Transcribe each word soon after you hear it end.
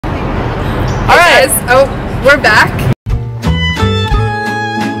Alright. Guys, oh, we're back.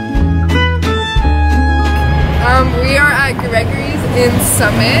 We are at Gregory's in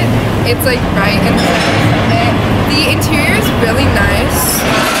Summit. It's like right in the Summit. The interior is really nice.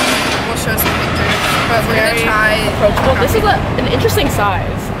 We'll show some pictures, but we're gonna try approachable. This is an interesting size.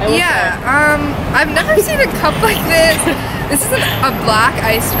 Yeah, I've never seen a cup like this. This is a black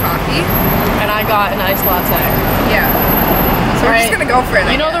iced coffee. And I got an iced latte. Yeah. So we're just gonna go for it.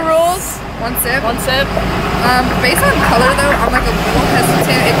 You know the rules? One sip. One sip. Based on color though, I'm like a little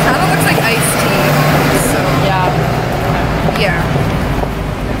hesitant. It kind of looks like iced tea. So yeah. Yeah.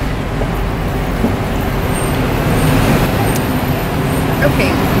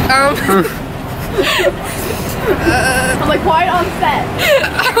 Okay. I'm like quiet on set.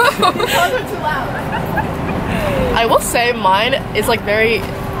 Those are too loud. I will say mine is like very.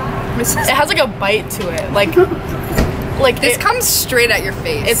 It has like a bite to it. Like this comes straight at your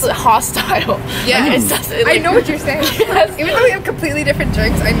face. It's hostile. Yeah. Like, like, I know what you're saying. Yes. Even though we have completely different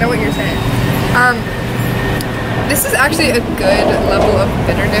drinks, I know what you're saying. This is actually a good level of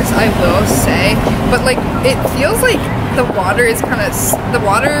bitterness, I will say. But like, it feels like the water is kind of the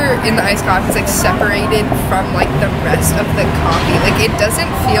water in the iced coffee is like separated from like the rest of the coffee. Like it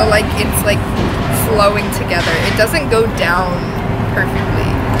doesn't feel like it's like flowing together. It doesn't go down perfectly.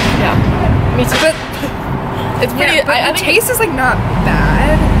 Yeah. Me too. But it's pretty. Yeah, but the taste is like not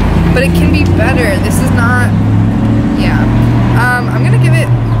bad, but it can be better. This is not. Yeah. I'm gonna give it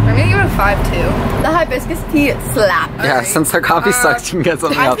a 5.2. The hibiscus tea slaps. Yeah, right. Since our coffee sucks, you can get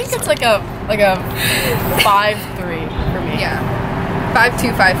something else. I think it's like a 5.3 for me. Yeah.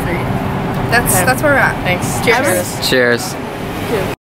 5.2, 5.3. That's where we're at. Thanks. Cheers. Cheers.